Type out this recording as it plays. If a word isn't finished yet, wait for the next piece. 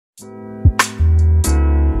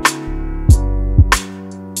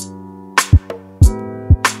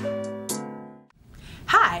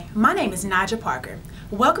Hi, my name is Najja Parker.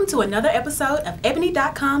 Welcome to another episode of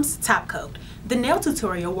Ebony.com's Top Coat, the nail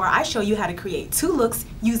tutorial where I show you how to create 2 looks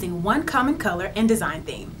using one common color and design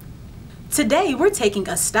theme. Today we're taking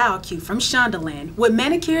a style cue from Shondaland with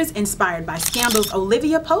manicures inspired by Scandal's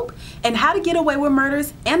Olivia Pope and How to Get Away with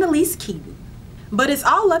Murder's Annalise Keaton. But it's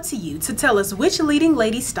all up to you to tell us which leading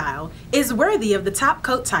lady style is worthy of the Top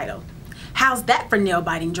Coat title. How's that for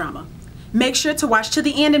nail-biting drama? Make sure to watch to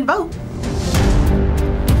the end and vote.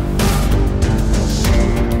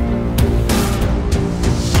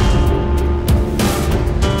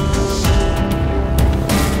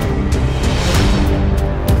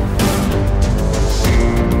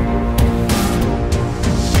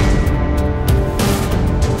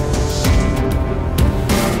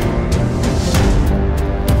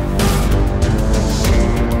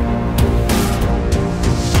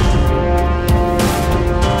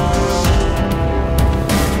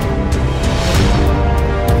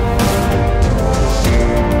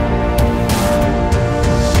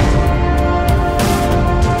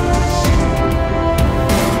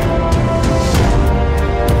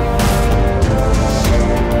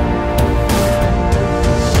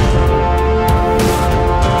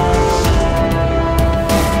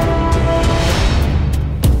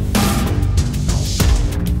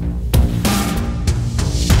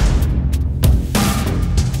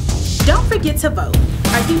 Don't forget to vote.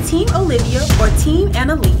 Are you Team Olivia or Team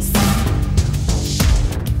Annalise?